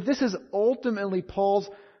 And so this is ultimately Paul's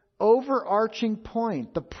overarching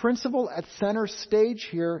point. The principle at center stage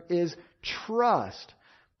here is trust,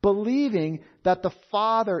 believing that the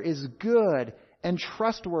Father is good and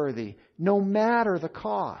trustworthy, no matter the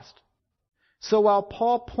cost. So while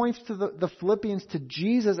Paul points to the Philippians to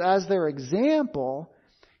Jesus as their example,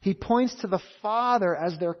 he points to the Father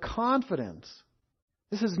as their confidence.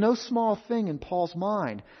 This is no small thing in Paul's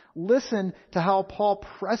mind. Listen to how Paul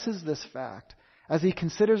presses this fact as he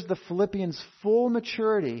considers the Philippians' full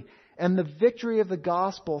maturity and the victory of the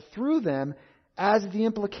gospel through them as the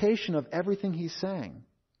implication of everything he's saying.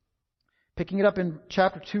 Picking it up in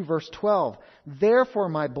chapter 2, verse 12. Therefore,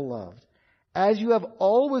 my beloved, as you have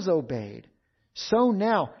always obeyed, so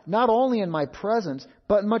now, not only in my presence,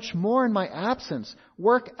 but much more in my absence,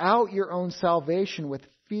 work out your own salvation with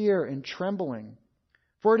fear and trembling.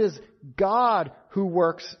 For it is God who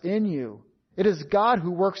works in you. It is God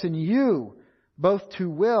who works in you, both to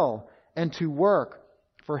will and to work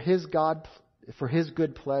for His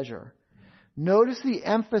good pleasure. Notice the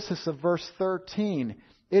emphasis of verse 13.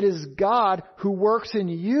 It is God who works in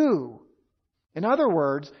you. In other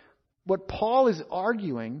words, what Paul is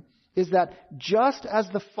arguing is that just as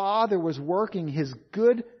the Father was working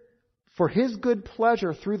for His good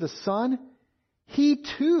pleasure through the Son, He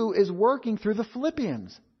too is working through the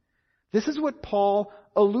Philippians. This is what Paul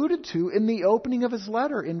alluded to in the opening of his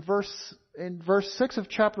letter in verse 6 of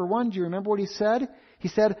chapter 1. Do you remember what he said? He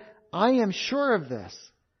said, I am sure of this,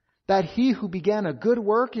 that He who began a good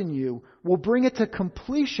work in you will bring it to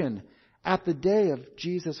completion at the day of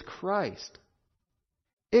Jesus Christ.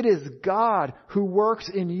 It is God who works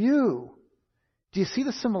in you. Do you see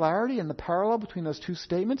the similarity and the parallel between those two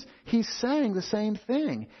statements? He's saying the same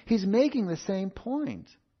thing. He's making the same point.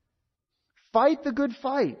 Fight the good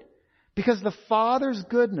fight, because the Father's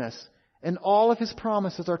goodness and all of His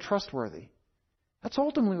promises are trustworthy. That's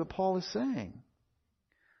ultimately what Paul is saying.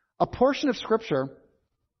 A portion of Scripture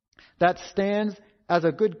that stands as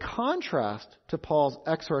a good contrast to Paul's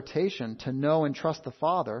exhortation to know and trust the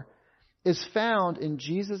Father is found in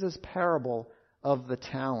Jesus' parable of the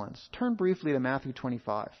talents. Turn briefly to Matthew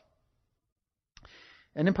 25.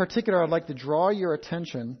 And in particular, I'd like to draw your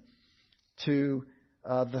attention to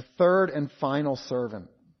the third and final servant.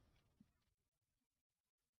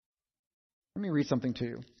 Let me read something to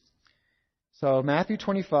you. So Matthew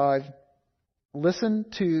 25, listen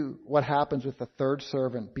to what happens with the third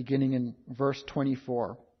servant beginning in verse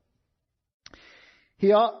 24.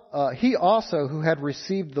 He also, who had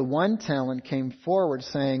received the 1 talent, came forward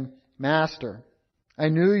saying, Master, I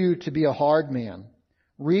knew you to be a hard man,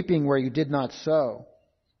 reaping where you did not sow,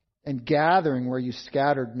 and gathering where you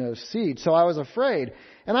scattered no seed. So I was afraid,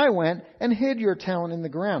 and I went and hid your talent in the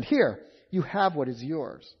ground. Here, you have what is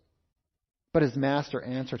yours. But his master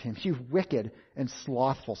answered him, You wicked and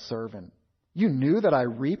slothful servant. You knew that I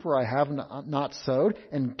reap where I have not sowed,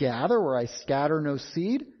 and gather where I scatter no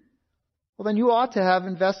seed? Well, then you ought to have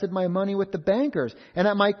invested my money with the bankers, and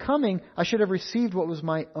at my coming I should have received what was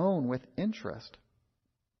my own with interest.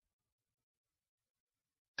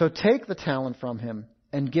 So take the talent from him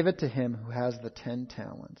and give it to him who has the 10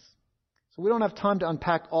 talents. So we don't have time to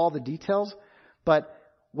unpack all the details, but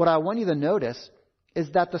what I want you to notice is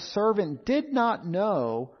that the servant did not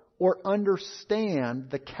know or understand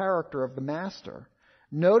the character of the master.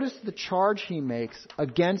 Notice the charge he makes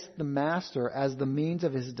against the master as the means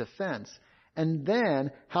of his defense, and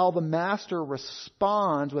then how the master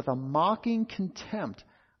responds with a mocking contempt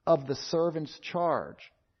of the servant's charge.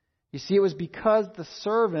 You see, it was because the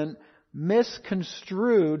servant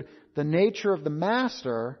misconstrued the nature of the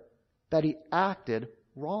master that he acted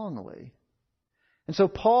wrongly. And so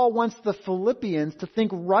Paul wants the Philippians to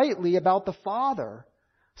think rightly about the Father,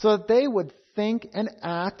 so that they would think and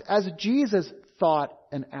act as Jesus thought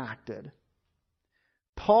and acted.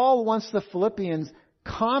 Paul wants the Philippians'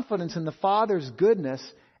 confidence in the Father's goodness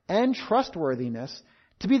and trustworthiness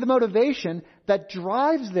to be the motivation that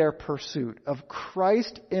drives their pursuit of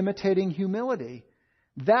Christ-imitating humility.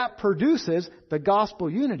 That produces the gospel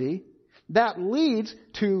unity that leads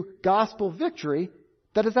to gospel victory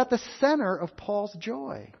that is at the center of Paul's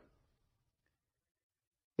joy.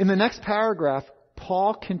 In the next paragraph,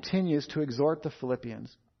 Paul continues to exhort the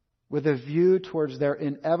Philippians with a view towards their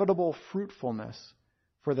inevitable fruitfulness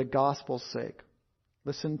for the gospel's sake.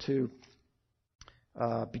 Listen to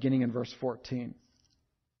beginning in verse 14.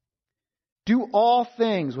 Do all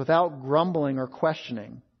things without grumbling or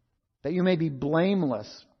questioning, that you may be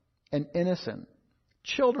blameless and innocent,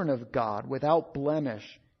 children of God without blemish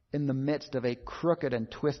in the midst of a crooked and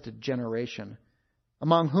twisted generation,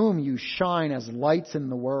 among whom you shine as lights in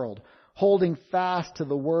the world, holding fast to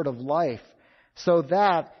the word of life, so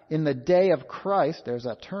that in the day of Christ, there's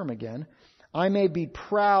that term again, I may be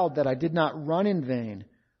proud that I did not run in vain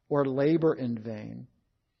or labor in vain.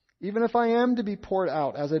 Even if I am to be poured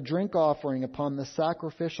out as a drink offering upon the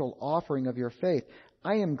sacrificial offering of your faith,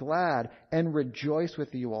 I am glad and rejoice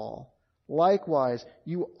with you all. Likewise,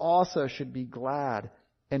 you also should be glad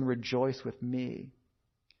and rejoice with me.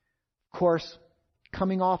 Of course,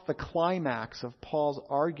 coming off the climax of Paul's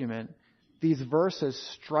argument, these verses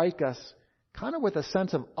strike us kind of with a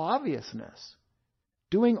sense of obviousness.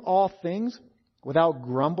 Doing all things without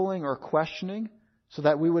grumbling or questioning, so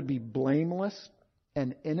that we would be blameless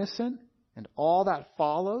and innocent, and all that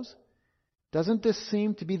follows, doesn't this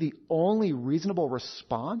seem to be the only reasonable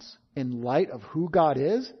response in light of who God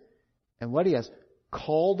is and what He has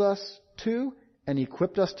called us to and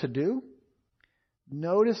equipped us to do?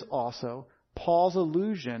 Notice also Paul's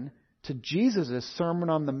allusion to Jesus' Sermon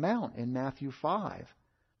on the Mount in Matthew 5.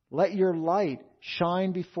 Let your light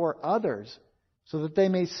shine before others so that they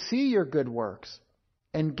may see your good works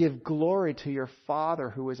and give glory to your Father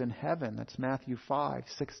who is in heaven. That's Matthew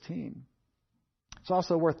 5:16. It's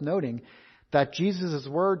also worth noting that Jesus'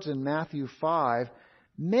 words in Matthew 5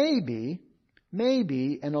 may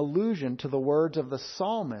be an allusion to the words of the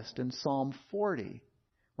psalmist in Psalm 40,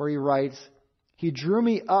 where he writes, He drew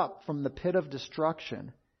me up from the pit of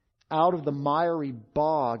destruction, out of the miry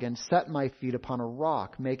bog, and set my feet upon a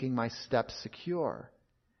rock, making my steps secure.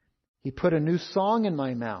 He put a new song in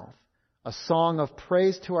my mouth, a song of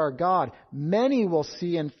praise to our God. Many will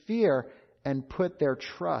see and fear and put their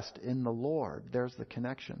trust in the Lord. There's the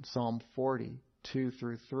connection, Psalm 40, 2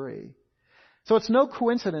 through 3. So it's no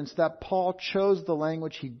coincidence that Paul chose the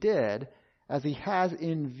language he did, as he has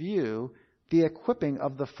in view the equipping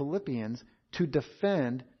of the Philippians to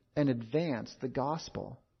defend and advance the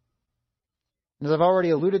gospel. And as I've already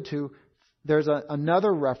alluded to, there's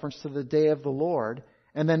another reference to the day of the Lord,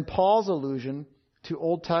 and then Paul's allusion to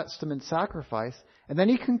Old Testament sacrifice, and then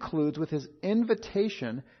he concludes with his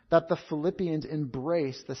invitation that the Philippians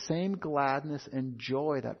embrace the same gladness and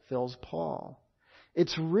joy that fills Paul.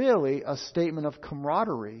 It's really a statement of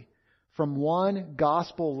camaraderie from one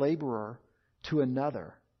gospel laborer to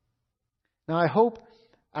another. Now I hope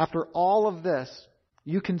after all of this,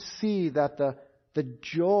 you can see that the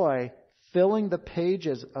joy filling the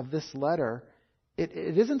pages of this letter,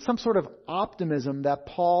 it isn't some sort of optimism that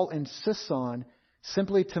Paul insists on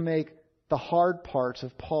simply to make the hard parts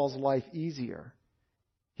of Paul's life easier.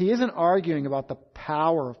 He isn't arguing about the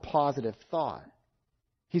power of positive thought.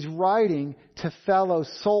 He's writing to fellow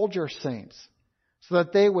soldier saints so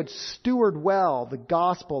that they would steward well the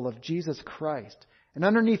gospel of Jesus Christ. And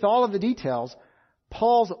underneath all of the details,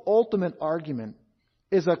 Paul's ultimate argument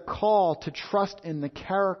is a call to trust in the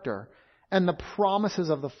character and the promises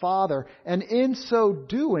of the Father, and in so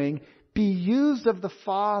doing, be used of the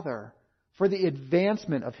Father for the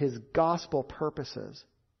advancement of His gospel purposes.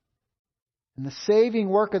 And the saving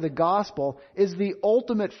work of the gospel is the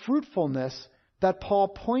ultimate fruitfulness that Paul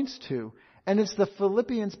points to, and it's the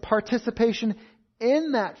Philippians' participation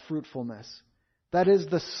in that fruitfulness that is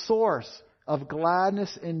the source of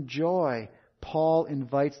gladness and joy Paul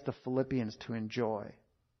invites the Philippians to enjoy.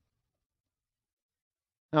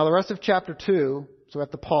 Now the rest of chapter 2, so we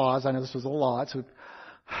have to pause. I know this was a lot, so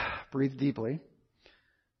breathe deeply.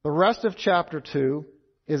 The rest of chapter 2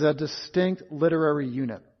 is a distinct literary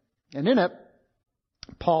unit. And in it,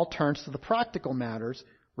 Paul turns to the practical matters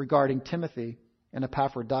regarding Timothy and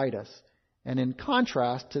Epaphroditus. And in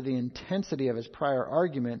contrast to the intensity of his prior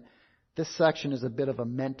argument, this section is a bit of a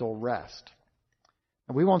mental rest.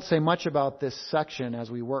 And we won't say much about this section as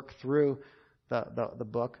we work through the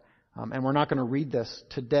book. And we're not going to read this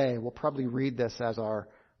today. We'll probably read this as our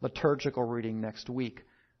liturgical reading next week.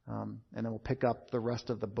 And then we'll pick up the rest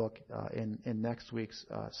of the book in next week's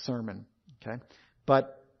sermon. Okay?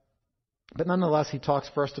 But nonetheless, he talks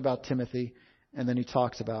first about Timothy, and then he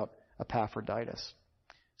talks about Epaphroditus.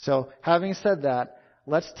 So, having said that,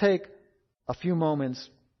 let's take a few moments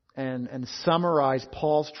and summarize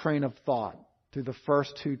Paul's train of thought through the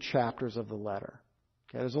first 2 chapters of the letter.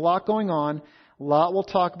 Okay, there's a lot going on. A lot we'll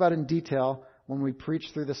talk about in detail when we preach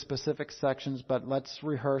through the specific sections, but let's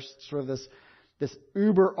rehearse sort of this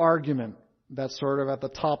uber argument that's sort of at the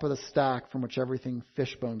top of the stack from which everything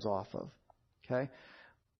fishbones off of. Okay?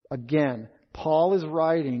 Again, Paul is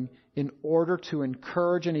writing in order to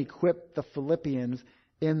encourage and equip the Philippians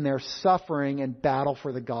in their suffering and battle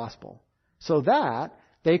for the gospel, so that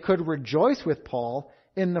they could rejoice with Paul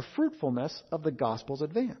in the fruitfulness of the gospel's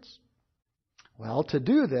advance. Well, to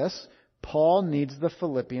do this, Paul needs the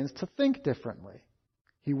Philippians to think differently.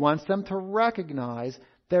 He wants them to recognize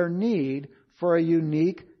their need for a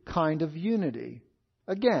unique kind of unity.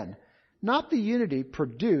 Again, not the unity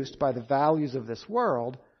produced by the values of this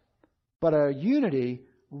world, but a unity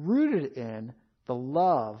rooted in the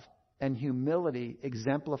love and humility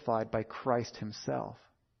exemplified by Christ Himself.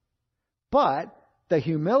 But the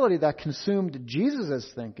humility that consumed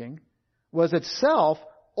Jesus' thinking was itself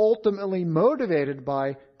ultimately motivated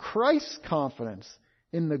by Christ's confidence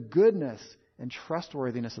in the goodness and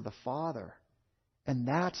trustworthiness of the Father. And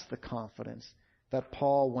that's the confidence that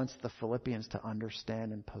Paul wants the Philippians to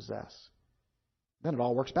understand and possess. Then it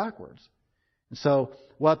all works backwards. And so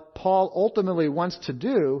what Paul ultimately wants to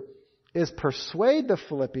do is persuade the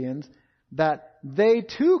Philippians that they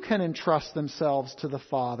too can entrust themselves to the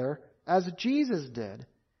Father as Jesus did.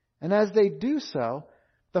 And as they do so,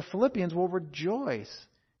 the Philippians will rejoice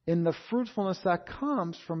in the fruitfulness that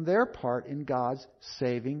comes from their part in God's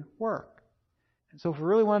saving work. And so if we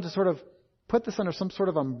really wanted to sort of put this under some sort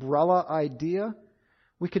of umbrella idea,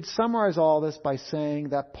 we could summarize all this by saying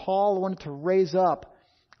that Paul wanted to raise up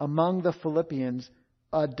among the Philippians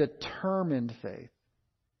a determined faith.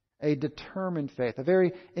 A determined faith, a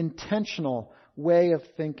very intentional way of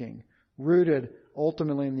thinking, rooted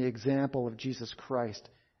ultimately in the example of Jesus Christ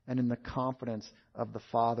and in the confidence of the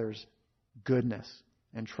Father's goodness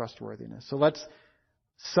and trustworthiness. So let's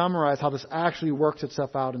summarize how this actually works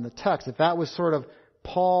itself out in the text. If that was sort of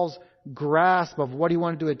Paul's grasp of what he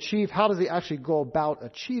wanted to achieve, how does he actually go about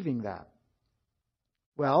achieving that?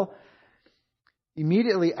 Well,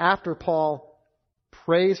 immediately after Paul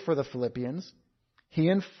prays for the Philippians, he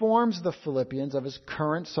informs the Philippians of his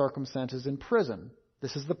current circumstances in prison.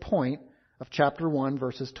 This is the point of chapter 1,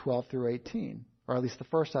 verses 12 through 18, or at least the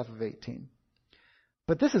first half of 18.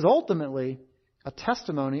 But this is ultimately a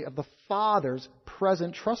testimony of the Father's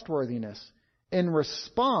present trustworthiness in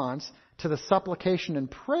response to the supplication and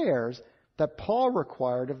prayers that Paul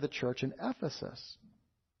required of the church in Ephesus.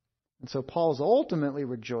 And so Paul is ultimately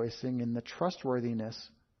rejoicing in the trustworthiness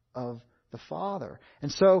of the Father.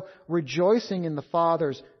 And so, rejoicing in the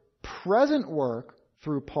Father's present work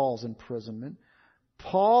through Paul's imprisonment,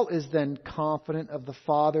 Paul is then confident of the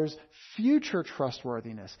Father's future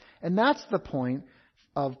trustworthiness. And that's the point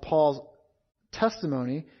of Paul's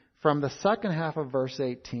testimony from the second half of verse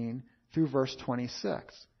 18 through verse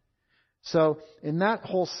 26. So, in that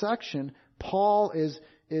whole section, Paul is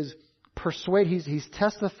persuaded, he's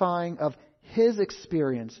testifying of his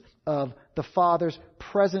experience of the Father's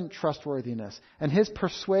present trustworthiness and his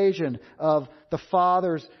persuasion of the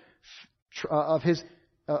Father's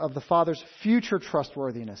future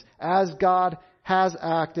trustworthiness. As God has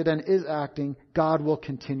acted and is acting, God will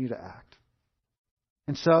continue to act.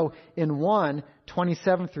 And so in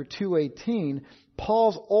 1:27 through 2:18,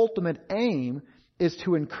 Paul's ultimate aim is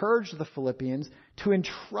to encourage the Philippians to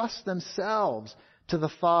entrust themselves to the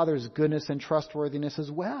Father's goodness and trustworthiness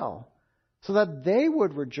as well, so that they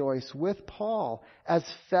would rejoice with Paul as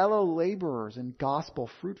fellow laborers in gospel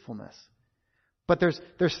fruitfulness. But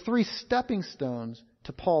there's three stepping stones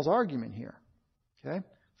to Paul's argument here. Okay?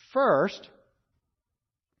 First,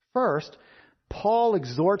 Paul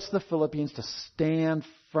exhorts the Philippians to stand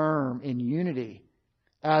firm in unity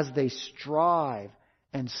as they strive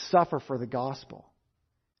and suffer for the gospel.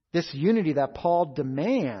 This unity that Paul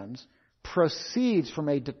demands proceeds from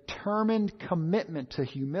a determined commitment to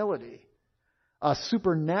humility, a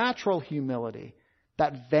supernatural humility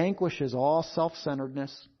that vanquishes all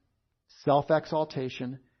self-centeredness,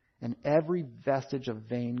 self-exaltation, and every vestige of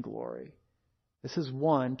vainglory. This is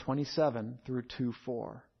 1:27 through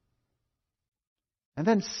 2:4. And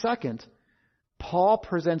then second, Paul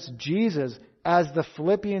presents Jesus as the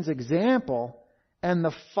Philippians' example and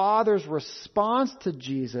the Father's response to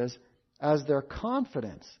Jesus as their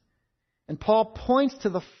confidence. And Paul points to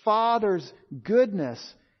the Father's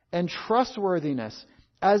goodness and trustworthiness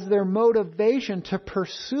as their motivation to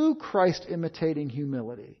pursue Christ-imitating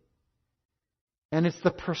humility. And it's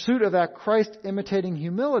the pursuit of that Christ-imitating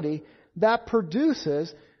humility that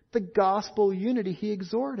produces the gospel unity he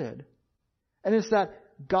exhorted. And it's that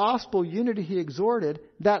gospel unity he exhorted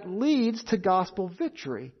that leads to gospel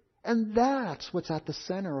victory. And that's what's at the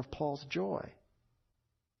center of Paul's joy.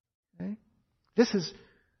 Okay? This is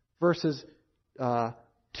verses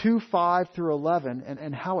 2:5 through 11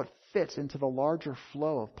 and how it fits into the larger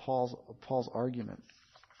flow of Paul's argument.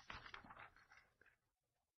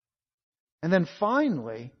 And then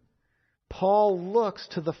finally, Paul looks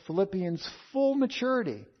to the Philippians' full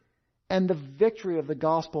maturity and the victory of the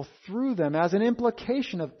gospel through them as an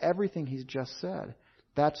implication of everything he's just said.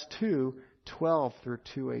 That's 2:12 through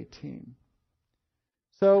 2:18.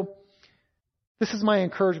 So, this is my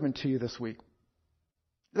encouragement to you this week.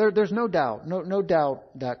 There's no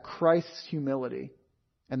doubt that Christ's humility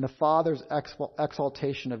and the Father's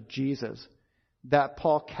exaltation of Jesus that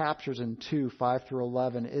Paul captures in 2:5 through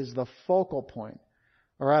 11 is the focal point,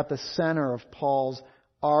 or at the center of Paul's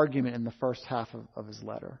argument in the first half of his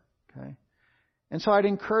letter. Okay? And so I'd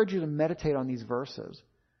encourage you to meditate on these verses,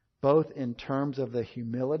 both in terms of the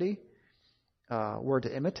humility we're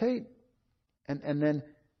to imitate, and then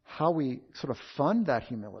how we sort of fund that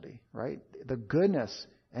humility, right? The goodness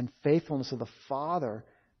and faithfulness of the Father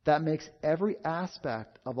that makes every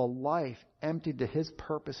aspect of a life emptied to His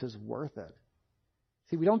purposes worth it.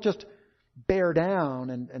 See, we don't just bear down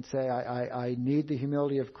and say, I need the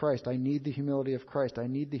humility of Christ. I need the humility of Christ. I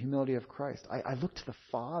need the humility of Christ. I look to the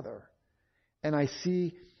Father and I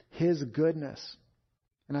see His goodness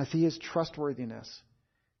and I see His trustworthiness.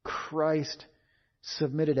 Christ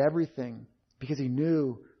submitted everything because He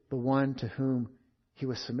knew the one to whom He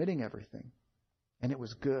was submitting everything. And it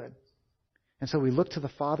was good. And so we look to the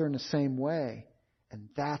Father in the same way. And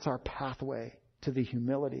that's our pathway to the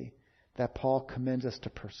humility that Paul commends us to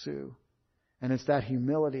pursue. And it's that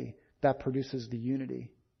humility that produces the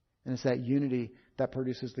unity. And it's that unity that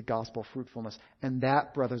produces the gospel fruitfulness. And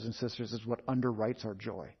that, brothers and sisters, is what underwrites our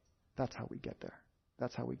joy. That's how we get there.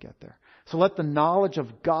 That's how we get there. So let the knowledge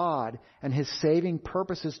of God and His saving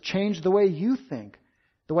purposes change the way you think,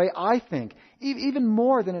 the way I think, even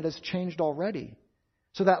more than it has changed already.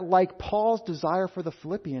 So that, like Paul's desire for the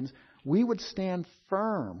Philippians, we would stand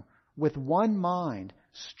firm with one mind,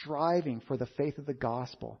 striving for the faith of the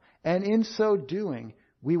gospel. And in so doing,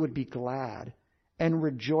 we would be glad and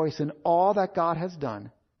rejoice in all that God has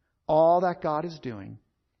done, all that God is doing,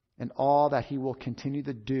 and all that he will continue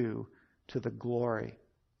to do to the glory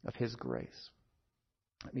of his grace.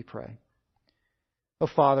 Let me pray. Oh,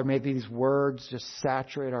 Father, may these words just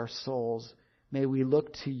saturate our souls. May we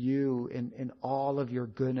look to you in all of your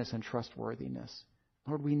goodness and trustworthiness.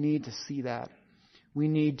 Lord, we need to see that. We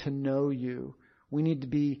need to know you. We need to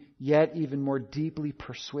be yet even more deeply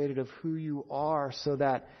persuaded of who you are so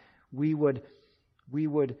that we would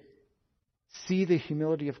see the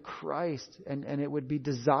humility of Christ and it would be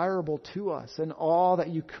desirable to us, and all that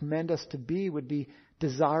you commend us to be would be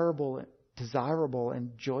desirable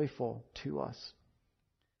and joyful to us.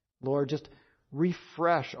 Lord, just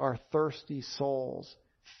refresh our thirsty souls,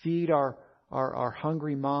 feed our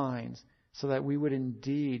hungry minds so that we would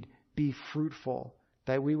indeed be fruitful,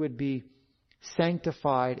 that we would be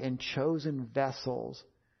sanctified and chosen vessels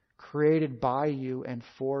created by you and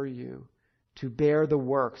for you to bear the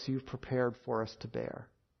works you've prepared for us to bear.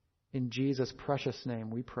 In Jesus' precious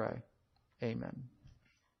name we pray. Amen.